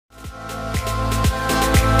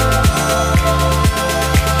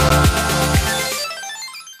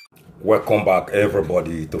Welcome back,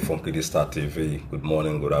 everybody, to Funky the Star TV. Good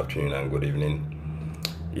morning, good afternoon, and good evening.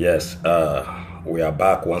 Yes, we are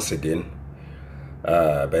back once again.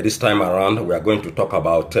 But this time around, we are going to talk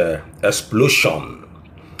about explosion.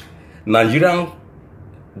 Nigerian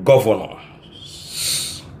governor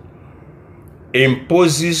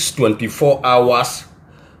imposes 24 hours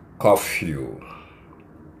curfew.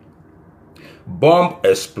 Bomb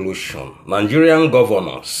explosion. Nigerian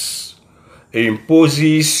governors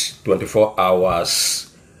imposes 24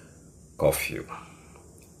 hours curfew.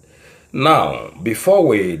 Now, before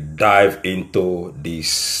we dive into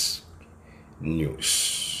this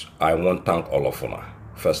news, I want to thank all of you.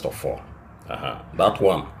 First of all, that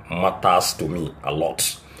one matters to me a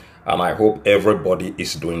lot, and I hope everybody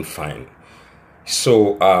is doing fine.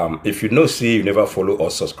 So, if you know, see, you never follow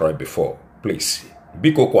or subscribe before, please,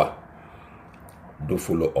 be kokwa. Do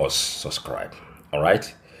follow us, subscribe. All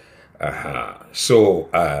right. So,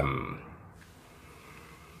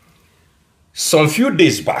 some few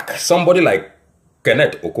days back, somebody like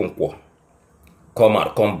Kenneth Okonkwo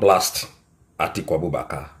come blast Atiku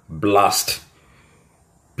Abubakar, blast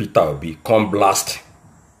Peter Obi, come blast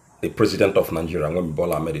the president of Nigeria,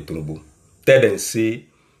 Bola Ahmed Tinubu. Tell them say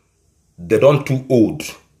they don't too old,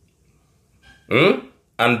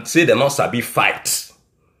 and say they not sabi fight.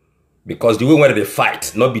 Because the way when they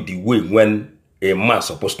fight, not be the way when a man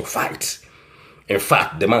supposed to fight. In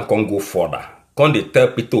fact, the man can't go further. Can't they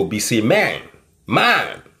tell Peter Obi, say, man,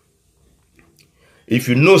 if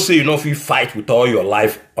you know, say you know if you fight with all your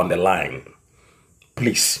life on the line,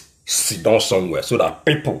 please sit down somewhere so that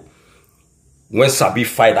people, when Sabi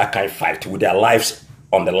fight that kind of fight with their lives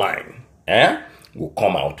on the line, will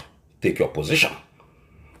come out, take your position.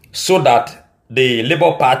 So that the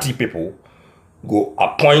Labour Party people go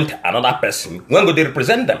appoint another person when go they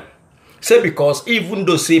represent them. Say because even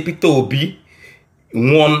though say Peter Obi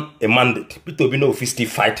won a mandate, Peter Obi no still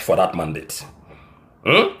fight for that mandate.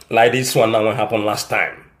 Like this one now happened last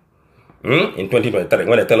time. In 2023,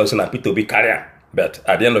 when they tell us that Peter Obi carry, but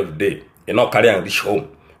at the end of the day, you not carry and reach home.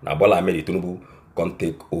 Now Bola Ahmed Tinubu can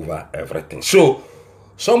take over everything. So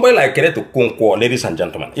somebody like Kenneth Okonkwo, ladies and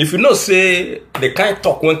gentlemen, if you know say the kind of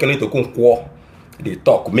talk when Kenneth Okonkwo the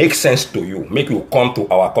talk makes sense to you, make you come to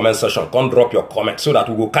our comment section, come drop your comment so that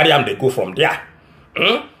we will carry them, they go from there.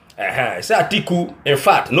 Say Atiku, in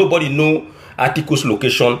fact, nobody know Atiku's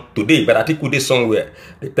location today, but Atiku is somewhere.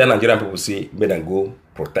 The 10 Nigerian people say, may them go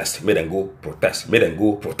protest, may them go protest, may them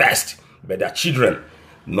go protest. But their children,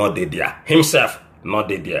 not they there. Himself, not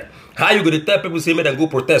they there. How you going to tell people say, may them go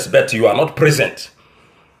protest, but you are not present?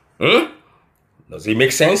 Does it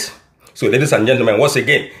make sense? So, ladies and gentlemen, once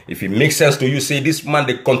again, if it makes sense to you, say this man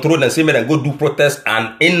they control and say me then go do protest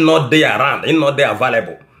and in not there around, in not there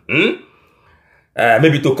available.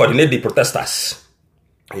 Maybe to coordinate the protesters.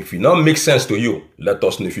 If it not make sense to you, let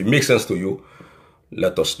us know. If it makes sense to you,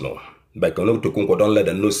 let us know. But you know to don't let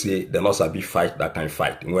them know say they not sabi fight that kind of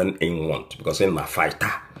fight when in want because in a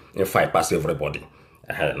fighter, in fight pass everybody.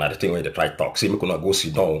 Now the thing when they try to talk, see me gonna go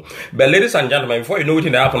sit down. But ladies and gentlemen, before you know what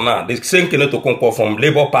happen now, the same Kenneth Okonkwo from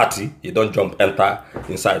Labour Party, you don't jump enter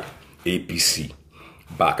inside APC.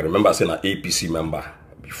 Back, remember saying an APC member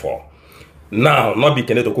before. Now, not be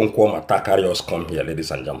Kenneth Okonkwo matter carriers come here,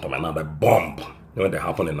 ladies and gentlemen. Now the bomb, when they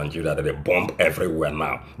happen in Nigeria, they bomb everywhere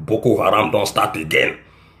now. Boko Haram don't start again.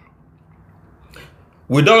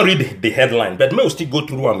 We don't read the headline, but may we still go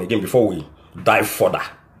through them again before we dive further.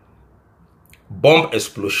 Bomb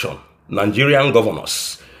explosion. Nigerian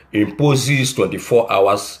governors imposes 24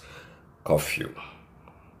 hours curfew.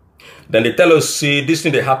 Then they tell us, say, this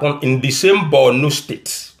thing that happened in the same Borno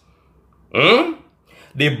state. The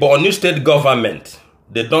Borno state government,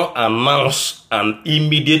 they don't announce an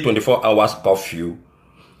immediate 24 hours curfew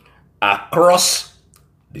across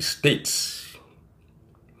the states.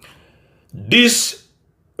 This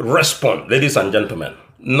response, ladies and gentlemen,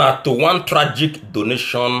 not to one tragic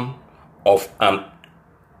donation of an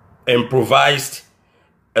improvised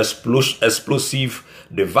explosive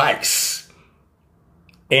device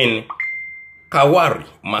in Kawari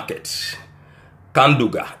Market,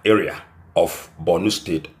 Kanduga area of Borno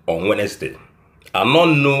State on Wednesday. I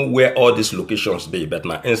don't know where all these locations be, but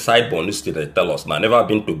now inside Borno State they tell us. Now never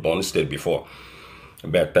been to Borno State before,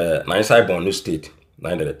 but now inside Borno State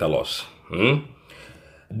now they tell us.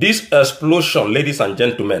 This explosion, ladies and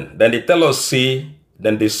gentlemen, then they tell us say.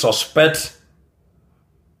 Then they suspect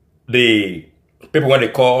the people when they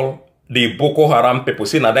call the Boko Haram people,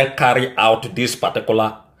 say now then carry out this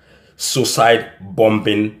particular suicide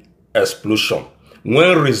bombing explosion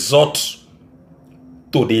when result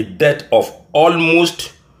to the death of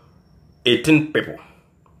almost 18 people,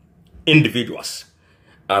 individuals,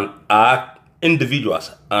 and are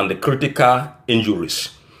individuals and critical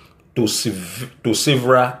injuries to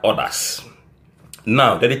several others.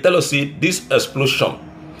 Now, they tell us this explosion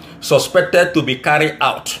suspected to be carried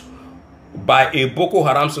out by a Boko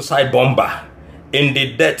Haram suicide bomber in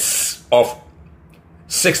the deaths of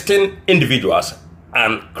 16 individuals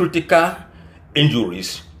and critical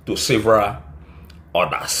injuries to several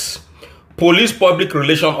others. Police Public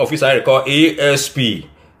Relations Officer, I recall ASP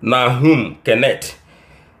Nahum Kenneth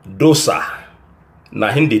Dosa,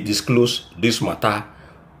 Nahim they disclose this matter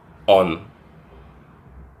on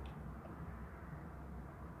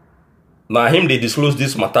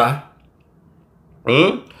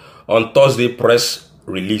on Thursday press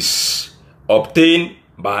release obtained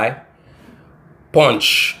by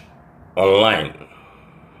Punch Online.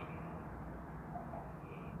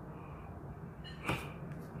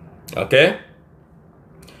 Okay,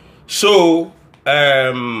 so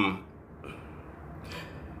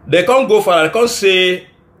they can't go far. They can't say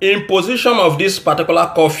in position of this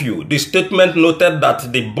particular curfew. The statement noted that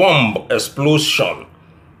the bomb explosion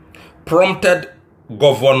prompted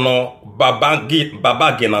Governor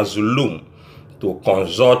Babagena Zulum to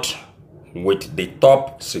consult with the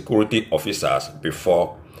top security officers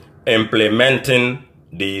before implementing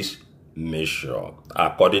this measure,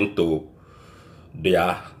 according to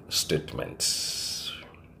their statements.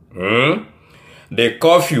 The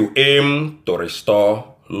curfew aimed to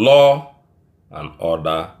restore law and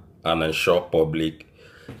order and ensure public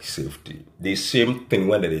safety. The same thing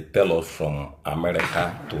when they tell us from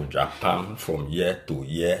America to Japan, from year to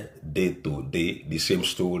year, day to day, the same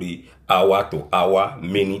story, hour to hour,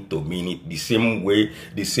 minute to minute, the same way,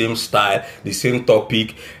 the same style, the same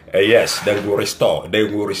topic. Yes, then go restore,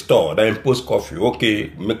 they impose curfew.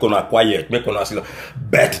 Okay, make una quiet, make una sit down.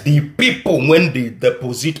 But the people, when they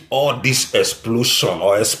deposit all this explosion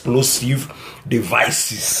or explosive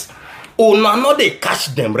devices, now they catch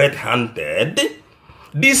them red-handed.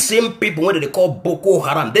 These same people, when they call Boko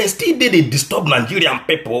Haram, they still they disturb Nigerian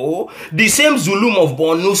people. The same Zulum of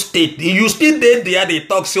Borno State, you still there, they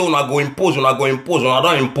talk, say, una go impose, una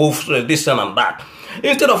don't impose this and that.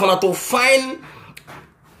 Instead of una to find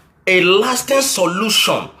a lasting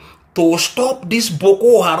solution to stop these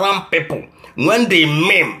Boko Haram people, when they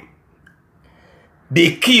maim,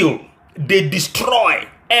 they kill, they destroy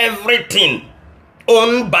everything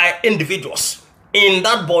owned by individuals in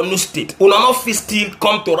that Borno State. Una not still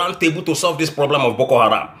come to round table to solve this problem of Boko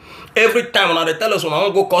Haram. Every time when they tell us, una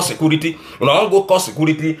don't go cause security, una don't go cause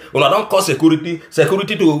security, una don't cause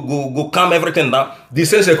security to go calm everything down. The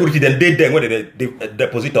same security then they there when they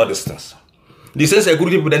deposit all these things. The same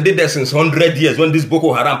security people then did there since 100 years when these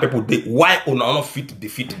Boko Haram people did. Why una not fit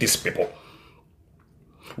defeat these people?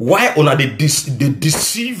 Why una they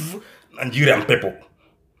deceive Nigerian people?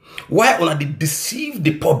 Why una they deceive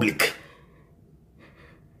the public?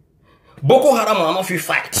 Boko Haram will not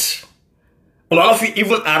fight. Will not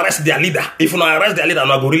even arrest their leader. If you not arrest their leader,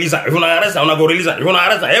 I'm go release her. If you not arrest her, I'm go release her. If you not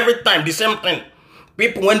arrest her, every time the same thing.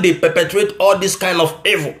 People, when they perpetrate all this kind of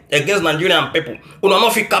evil against Nigerian people, will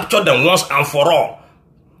not capture them once and for all.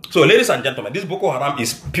 So, ladies and gentlemen, this Boko Haram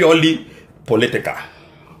is purely political.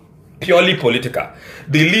 Purely political.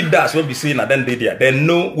 The leaders will be saying that then they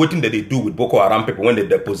know what thing that they do with Boko Haram people when they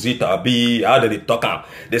deposit or be how they talk on.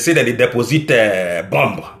 They say that they deposit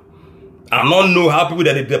bomb. I don't know how people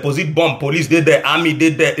that they deposit bomb, police did there, army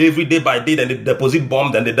did there, every day by day, then they deposit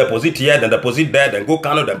bomb, then they deposit here, then deposit there, then go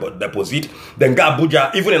Kano, then go deposit, then go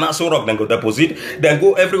Abuja, even in Aso Rock, then go deposit, then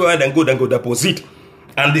go everywhere, then go deposit.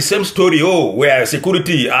 And the same story, where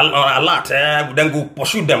security alert, then go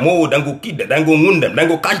pursue them, then go kill them, then go wound them, then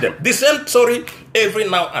go catch them. The same story every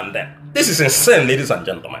now and then. This is insane, ladies and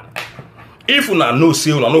gentlemen. If una know,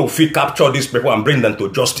 say una know, if we capture these people and bring them to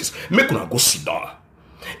justice, make una go sit down.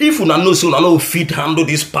 If una know, say una know fit handle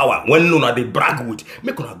this power when una they brag with,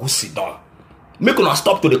 make una go sit down. Make una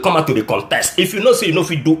stop to the come out to the contest. If you know say you know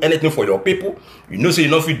fit do anything for your people, you know say you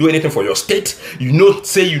know fit do anything for your state, you know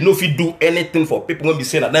say you know fit do anything for people when we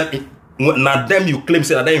say that them you claim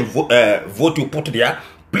say that them vote you put there,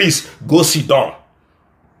 please go sit down.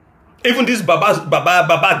 Even this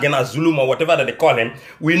Baba Gena Zulum or whatever that they call him,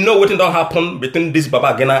 we know what don't happen between this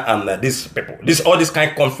Baba Gena and these people. All these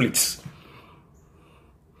kind of conflicts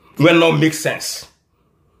will not make sense.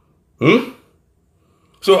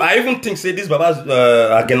 So I even think say this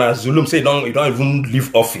Baba Gena Zulum say you don't even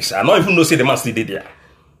leave office. I don't even know say the man still did there.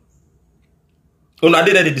 Una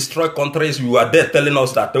they destroy countries. You are there telling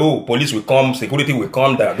us that police will come, security will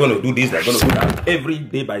come, they are going to do this, they are going to do that. Every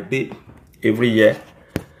day by day, every year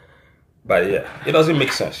by year. It doesn't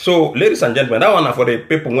make sense. So ladies and gentlemen, that one are for the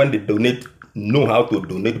people when they donate know how to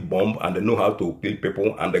donate bomb and they know how to kill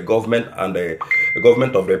people, and the government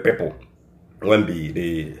of the people, when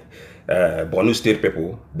the Borno State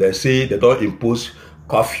people, they say they don't impose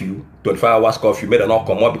curfew, 24 hours curfew, made them not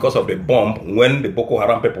come out because of the bomb when the Boko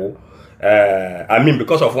Haram people,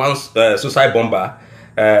 because of one suicide bomber,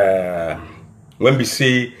 when we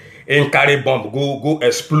say in carry bomb go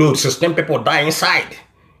explode, 16 people die inside.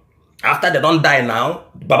 After they don't die now,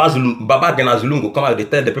 Baba Gena Zulum go come out, they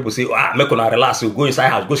tell the people, say, make una relax, you go inside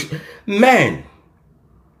house, go. Man,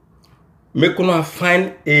 make una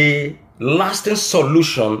find a lasting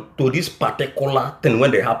solution to this particular thing when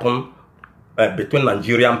they happen between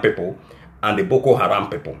Nigerian people and the Boko Haram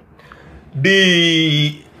people.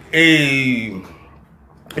 The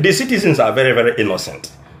citizens are very, very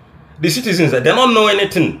innocent. The citizens, they don't know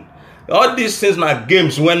anything. All these things are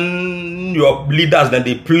games when your leaders then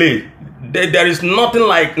they play. There is nothing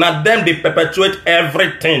like, now them they perpetuate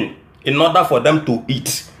everything in order for them to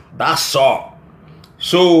eat. That's all.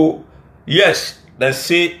 So, yes, they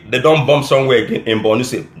say they don't bomb somewhere again in Borno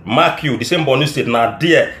State. Mark you, the same Borno State, now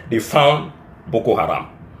there they found Boko Haram.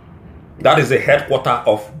 That is the headquarters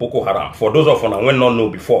of Boko Haram. For those of you who not know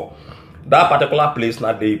before, that particular place,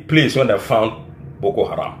 now the place when they found Boko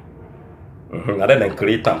Haram. And then they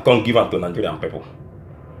create them, come give them to Nigerian people.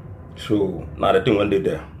 So now the thing when they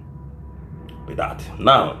there with that.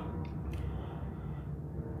 Now,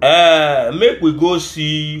 make we go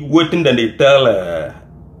see waiting then they tell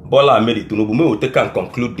Bola Ahmed Tinubu. We will take and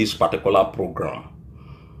conclude this particular program.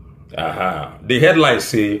 The headline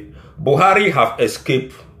say Buhari have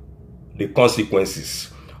escaped the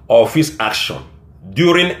consequences of his action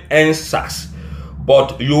during NSAS,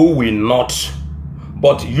 but you will not.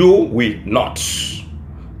 But you will not.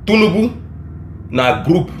 Tinubu, na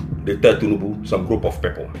group, they tell Tinubu, some group of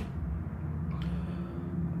people.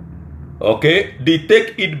 Okay, the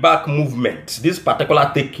Take It Back movement, this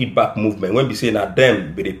particular Take It Back movement, when we say that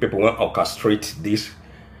them, be the people when orchestrate these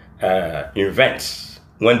events,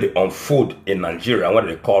 when they unfold in Nigeria, what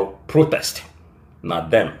they call protest. Now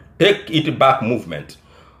them, Take It Back movement,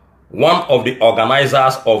 one of the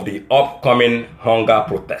organizers of the upcoming hunger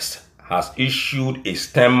protest, has issued a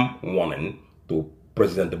stern warning to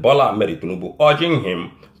President Bola Ahmed Tinubu, urging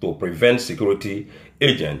him to prevent security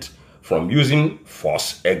agents from using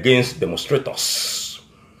force against demonstrators.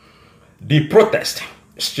 The protest,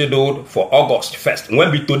 scheduled for August 1st,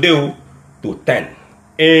 when be today to 10,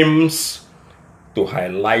 aims to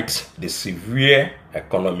highlight the severe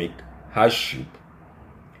economic hardship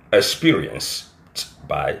experienced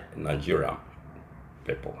by Nigerian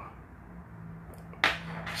people.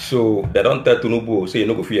 So they don't tell Tinubu, say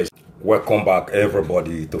no go fear. Welcome back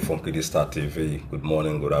everybody to Funky The Star TV. Good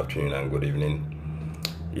morning, good afternoon, and good evening.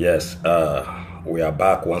 Yes, we are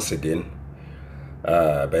back once again.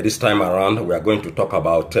 By this time around, we are going to talk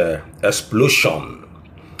about explosion.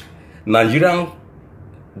 Nigerian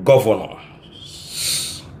governor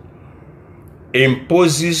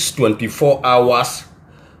imposes 24 hours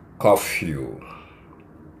curfew.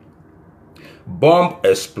 Bomb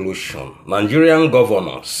explosion. Nigerian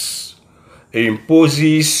governors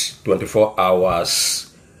imposes 24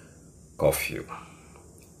 hours curfew.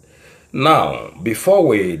 Now, before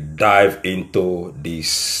we dive into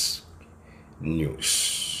this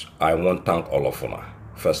news, I want to thank all of you,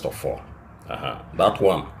 first of all. That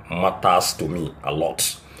one matters to me a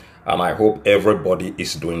lot. And I hope everybody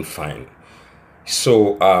is doing fine.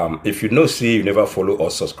 So, if you know, see, you never follow or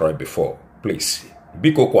subscribe before, please,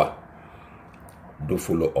 be kokwa. Do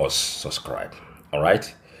follow us, subscribe. All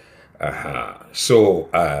right. So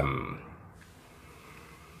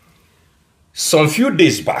some few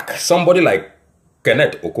days back, somebody like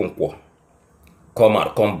Kenneth Okonkwo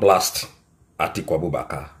come blast Atiku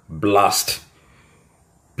Abubakar, blast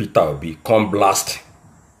Peter Obi, come blast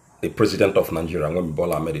the president of Nigeria, when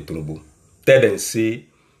Bola Ahmed Tinubu. Tell them say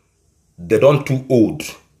they don't too old,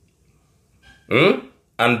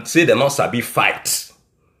 and say they not sabi fight.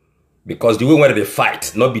 Because the way when they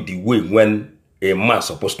fight, not be the way when a man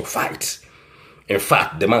supposed to fight. In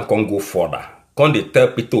fact, the man can't go further. Can't they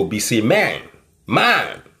tell Peter Obi, say, man,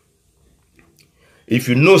 if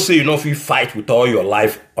you know, say you know if you fight with all your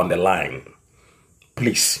life on the line,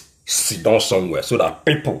 please sit down somewhere so that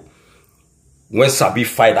people, when Sabi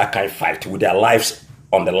fight that kind of fight with their lives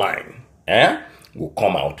on the line, will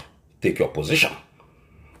come out, take your position.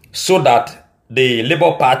 So that the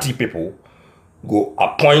Labour Party people go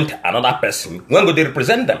appoint another person when go they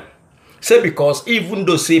represent them. Say because even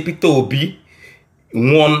though say Peter Obi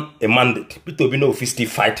won a mandate, Peter Obi no still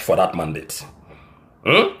fight for that mandate.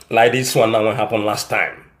 Like this one now happened last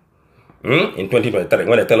time. In 2023,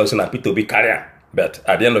 when they tell us that Peter Obi carrier, but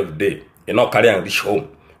at the end of the day, You not carry and reach home.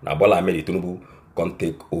 Now Bola Ahmed Tinubu can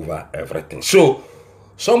take over everything. So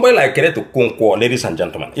somebody like Kenneth Okonkwo, ladies and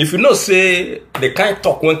gentlemen, if you know say the kind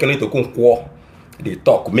talk when Kenneth Okonkwo they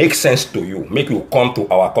talk make sense to you, make you come to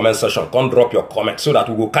our comment section, come drop your comment so that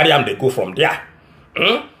we will carry them, they go from there.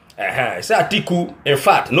 Say Atiku, in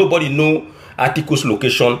fact, nobody know Atiku's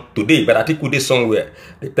location today, but Atiku is somewhere.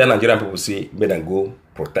 The 10 Nigerian people say, may them go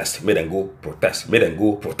protest, may them go protest, may them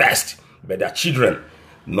go protest. But their children,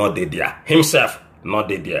 not they there. Himself, not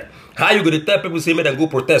they there. How you going to tell people say, may them go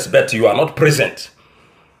protest, but you are not present?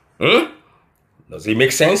 Does it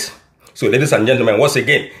make sense? So, ladies and gentlemen, once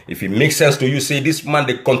again, if it makes sense to you, say this man,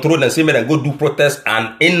 they control and say, may them go do protest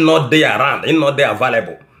and in not there around, in not there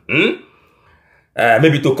available.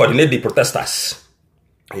 Maybe to coordinate the protesters.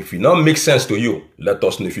 If it not make sense to you, let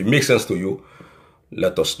us know. If it makes sense to you,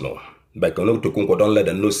 let us know. But don't let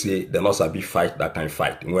them know say they not sabi fight that kind of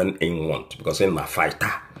fight when in want, because in a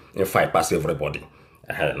fighter, in fight pass everybody.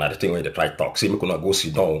 Now the thing when they try to talk, see me gonna go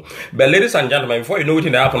sit down. But ladies and gentlemen, before you know what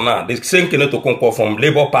happen now, the same Kenneth Okonkwo from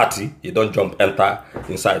Labour Party, you don't jump enter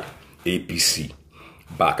inside APC.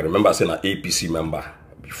 Back remember saying an APC member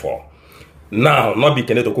before. Now, not be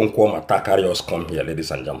Kenneth Okonkwo matter carriers come here,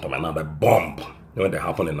 ladies and gentlemen. Now the bomb, when they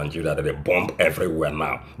happen in Nigeria, they bomb everywhere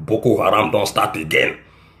now. Boko Haram don't start again.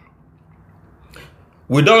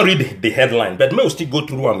 We don't read the headline, but may we still go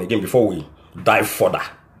through them again before we dive further.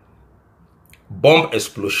 Bomb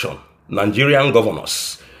explosion. Nigerian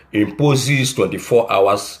governors imposes 24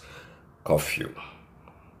 hours curfew.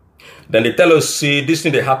 Then they tell us, say, this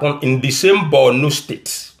thing that happened in the same Borno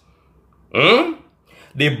state.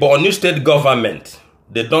 The Borno state government,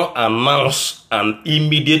 they don't announce an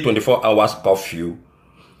immediate 24 hours curfew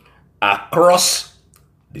across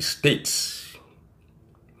the states.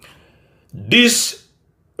 This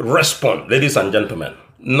response, ladies and gentlemen,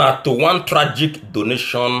 not to one tragic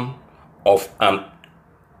donation of an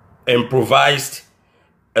improvised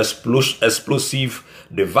explosive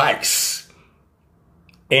device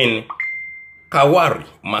in Kawari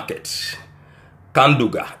Market,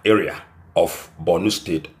 Kanduga area of Borno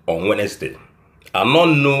State on Wednesday. I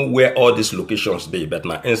don't know where all these locations they, but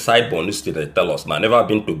now inside Borno State they tell us. Now never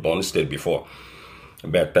been to Borno State before,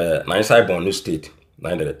 but now inside Borno State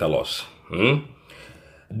now they tell us.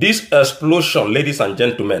 This explosion, ladies and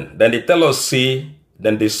gentlemen, then they tell us say,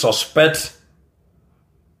 then they suspect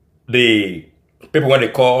the people when they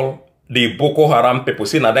call the Boko Haram people,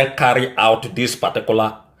 say now then carry out this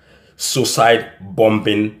particular suicide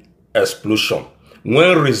bombing explosion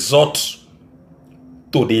when result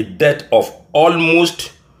to the death of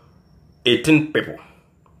almost 18 people,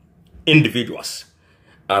 individuals,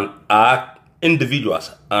 and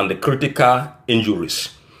the critical injuries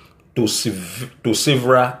to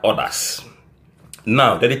several others.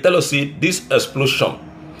 Now, they tell us this explosion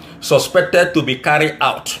suspected to be carried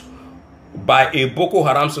out by a Boko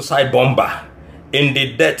Haram suicide bomber in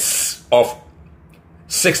the deaths of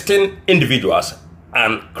 16 individuals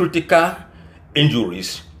and critical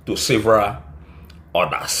injuries to several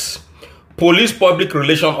others. Police Public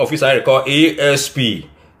Relations Officer, I recall ASP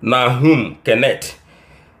Nahum Kenneth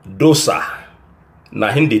Dosa,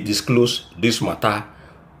 now him they disclose this matter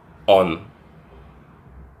on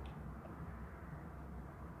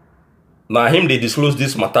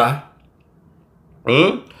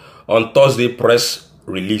on Thursday press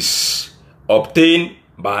release obtained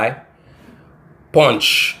by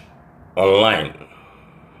Punch Online.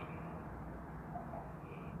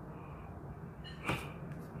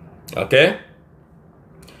 Okay,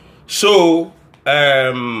 so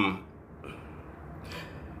they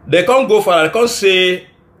can't go far. They can't say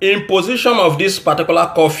in position of this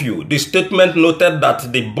particular curfew. The statement noted that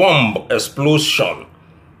the bomb explosion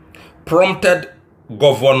prompted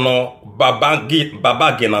Governor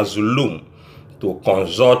Babagena Zulum to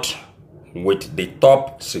consult with the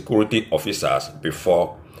top security officers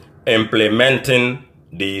before implementing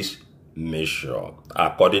this measure,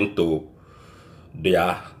 according to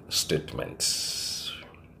their statements.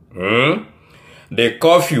 The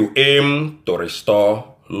curfew aimed to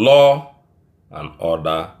restore law and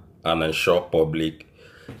order and ensure public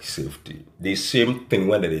safety. The same thing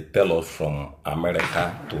when they tell us from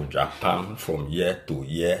America to Japan, from year to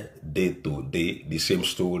year, day to day, the same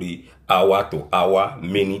story, hour to hour,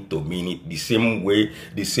 minute to minute, the same way,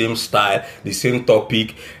 the same style, the same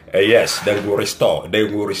topic. Yes, they will restore,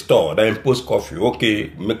 they impose curfew.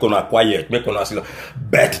 Okay, make una quiet, make una sit down.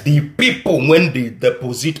 But the people, when they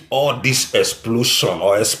deposit all this explosion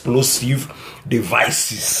or explosive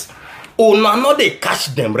devices, oh, now they catch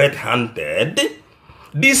them red-handed.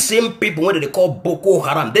 These same people, when they call Boko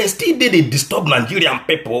Haram, they still did they disturb Nigerian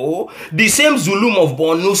people. The same Zulum of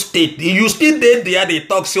Borno State, you still did there, they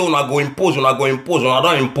talk, say, una go impose, una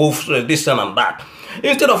don't impose this and that.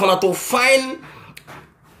 Instead of una to find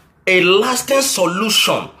a lasting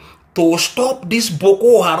solution to stop these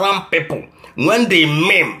Boko Haram people when they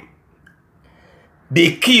maim,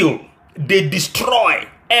 they kill, they destroy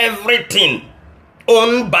everything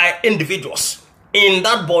owned by individuals in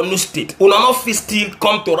that Borno State. Una not still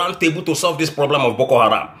come to round table to solve this problem of Boko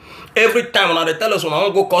Haram. Every time when they tell us, una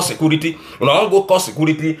don't go cause security, una don't go cause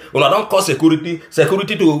security, una don't cause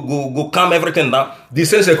security to go calm everything down. The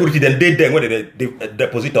same security then they there when they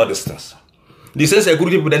deposit all these things. The same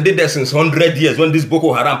security people then did there since 100 years when these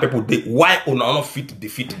Boko Haram people did. Why una not fit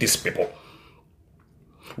defeat these people?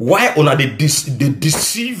 Why una they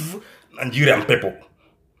deceive Nigerian people?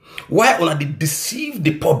 Why una they deceive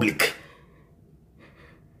the public?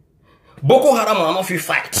 Boko Haram will not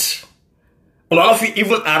fight. Will not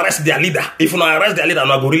even arrest their leader. If you arrest their leader,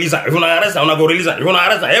 will go release them. If you arrest them, will go release them. If you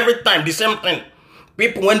arrest them, every time the same thing.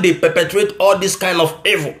 People, when they perpetrate all this kind of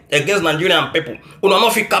evil against Nigerian people, will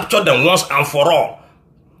not capture them once and for all.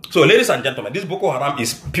 So, ladies and gentlemen, this Boko Haram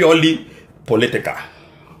is purely political.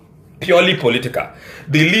 Purely political.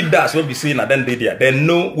 The leaders will be saying that then they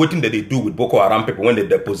know what thing that they do with Boko Haram people when they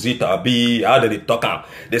deposit or be how they talk.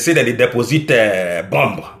 They say that they deposit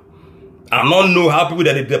bomb. I don't know how people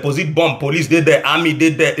that they deposit bomb, police did there, army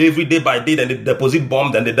did there every day by day, then they deposit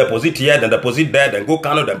bomb, then they deposit here, then deposit there, then go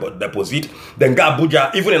Kano, then go deposit, then go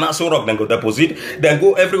Abuja, even in Aso Rock, then go deposit, then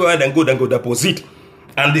go everywhere, then go deposit.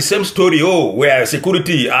 And the same story, oh, where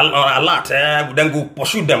security alert, then go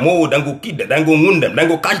pursue them, oh, then go kill them, then go wound them, then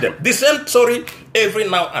go catch them. The same story every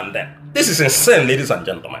now and then. This is insane, ladies and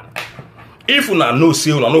gentlemen. If you know,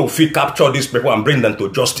 say, you know, if you capture these people and bring them to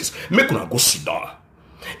justice, make you go sit down.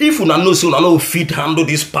 If you know, say, you know, fit handle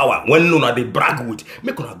this power when you know they brag with,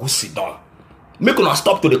 make you go sit down. Make you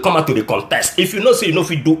stop to the come out to the contest. If you know, say, you know,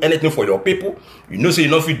 if you do anything for your people, you know, say, you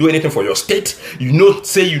know, if you do anything for your state, you know,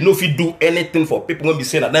 say, you know, if you do anything for people when we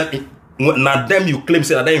say that them, now them you claim,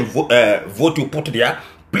 say that them vote you put there,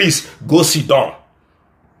 please go sit down.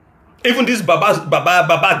 Even this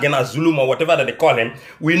Baba Gena Zulum or whatever that they call him,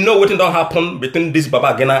 we know what don't happen between this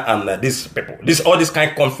Baba Gena and these people. All these kind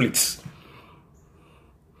of conflicts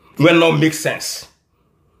will not make sense.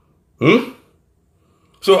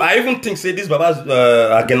 So I even think say this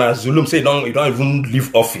Baba Gena Zulum say you don't even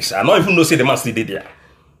leave office. I don't even know say the man still did there.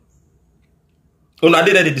 On a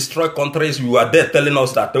day that they destroy countries, you are there telling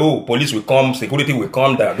us that oh, police will come, security will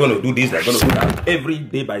come, they are going to do this, they are going to do that every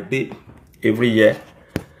day by day, every year.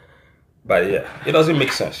 But yeah, it doesn't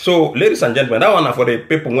make sense. So, ladies and gentlemen, that one are for the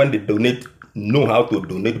people when they donate, know how to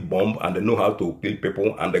donate bomb and they know how to kill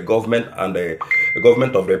people, and the government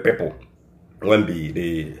of the people, when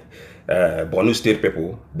the Borno State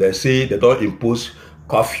people, they say they don't impose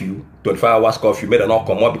curfew, 24 hours curfew, made them not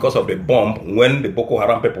come out because of the bomb when the Boko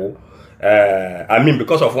Haram people,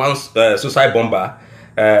 because of one suicide bomber,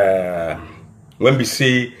 when we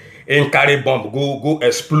say in carry bomb go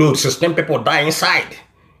explode, 16 people die inside.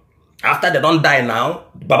 After they don't die now,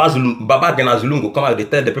 Baba Gena Zulum go come out, they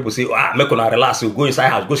tell the people, say, make una relax, you go inside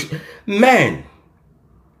house, go. Man,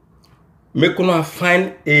 make una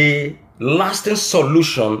find a lasting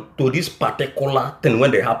solution to this particular thing when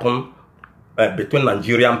they happen between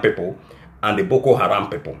Nigerian people and the Boko Haram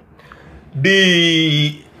people.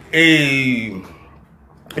 The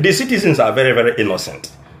citizens are very, very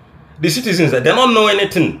innocent. The citizens, they don't know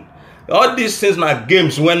anything. All these things are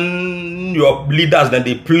games when your leaders then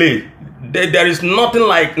they play. There is nothing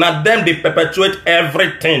like now them they perpetuate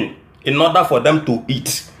everything in order for them to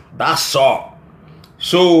eat. That's all.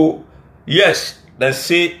 So yes, they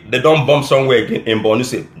say they don't bomb somewhere again in Borno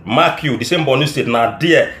State. Mark you, the same Borno State now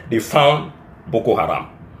there they found Boko Haram.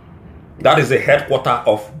 That is the headquarters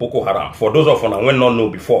of Boko Haram. For those of you who not know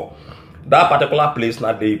before, that particular place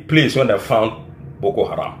now the place when they found Boko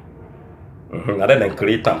Haram. And then they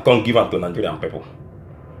create them, come give them to Nigerian people.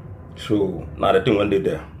 So now the thing when they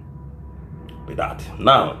there with that.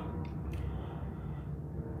 Now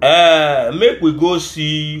make we go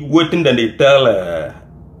see what thing that they tell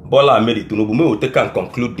Bola Ahmed Tinubu. We will take and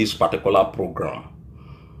conclude this particular program.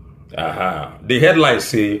 The headline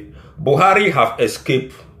say Buhari have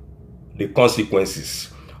escaped the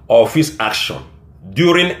consequences of his action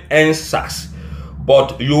during NSAS,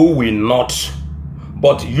 but you will not.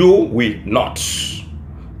 But you will not.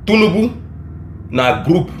 Tinubu, na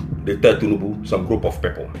group, they tell Tinubu, some group of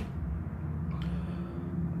people.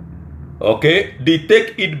 Okay, the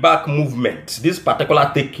Take It Back movement, this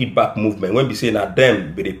particular Take It Back movement, when we say that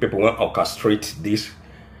them, be the people when orchestrate these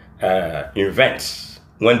events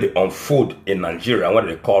when they unfold in Nigeria, what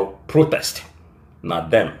they call protest. Now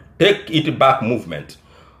them, Take It Back movement,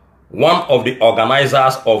 one of the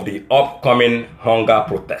organizers of the upcoming hunger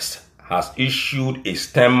protest, has issued a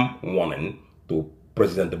stern warning to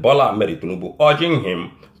President Bola Ahmed Tinubu, urging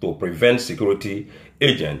him to prevent security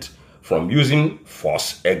agents from using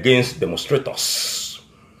force against demonstrators.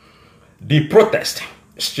 The protest,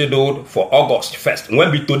 scheduled for August 1st,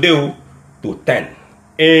 will be today to 10,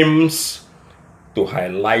 aims to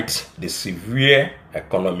highlight the severe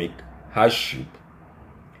economic hardship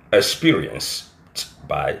experienced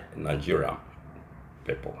by Nigerian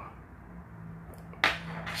people.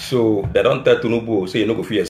 So they don't tell Tinubu, say you no go fit